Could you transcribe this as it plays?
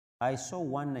I saw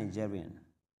one Nigerian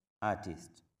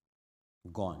artist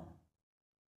gone.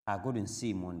 I couldn't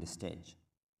see him on the stage.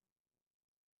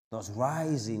 Those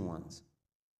rising ones.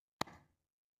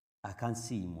 I can't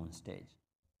see him on stage.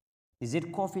 Is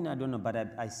it coughing? I don't know, but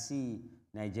I see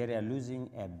Nigeria losing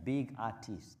a big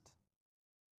artist,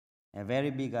 a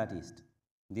very big artist.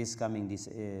 This coming,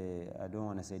 I don't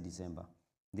want to say December.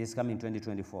 This coming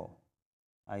 2024,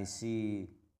 I see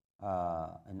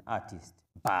an artist,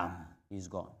 bam, he's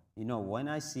gone. You know, when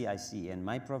I see, and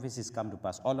my prophecies come to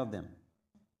pass, all of them.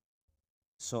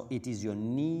 So it is your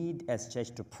need as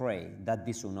church to pray that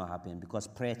this will not happen, because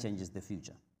prayer changes the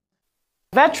future.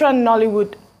 Veteran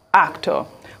Nollywood actor,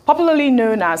 popularly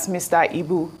known as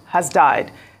Mr.IBU, has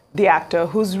died. The actor,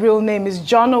 whose real name is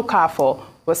John Okafor,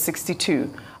 was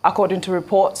 62. According to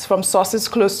reports from sources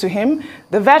close to him,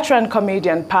 the veteran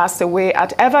comedian passed away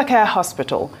at Evercare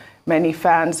Hospital. Many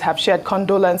fans have shared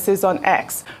condolences on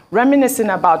X, reminiscing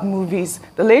about movies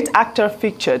the late actor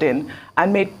featured in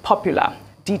and made popular.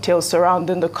 Details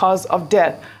surrounding the cause of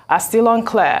death are still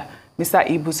unclear.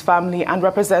 Mr.IBU's family and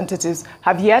representatives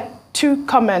have yet to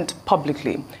comment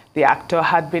publicly. The actor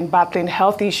had been battling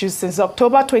health issues since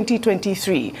October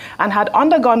 2023 and had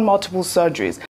undergone multiple surgeries.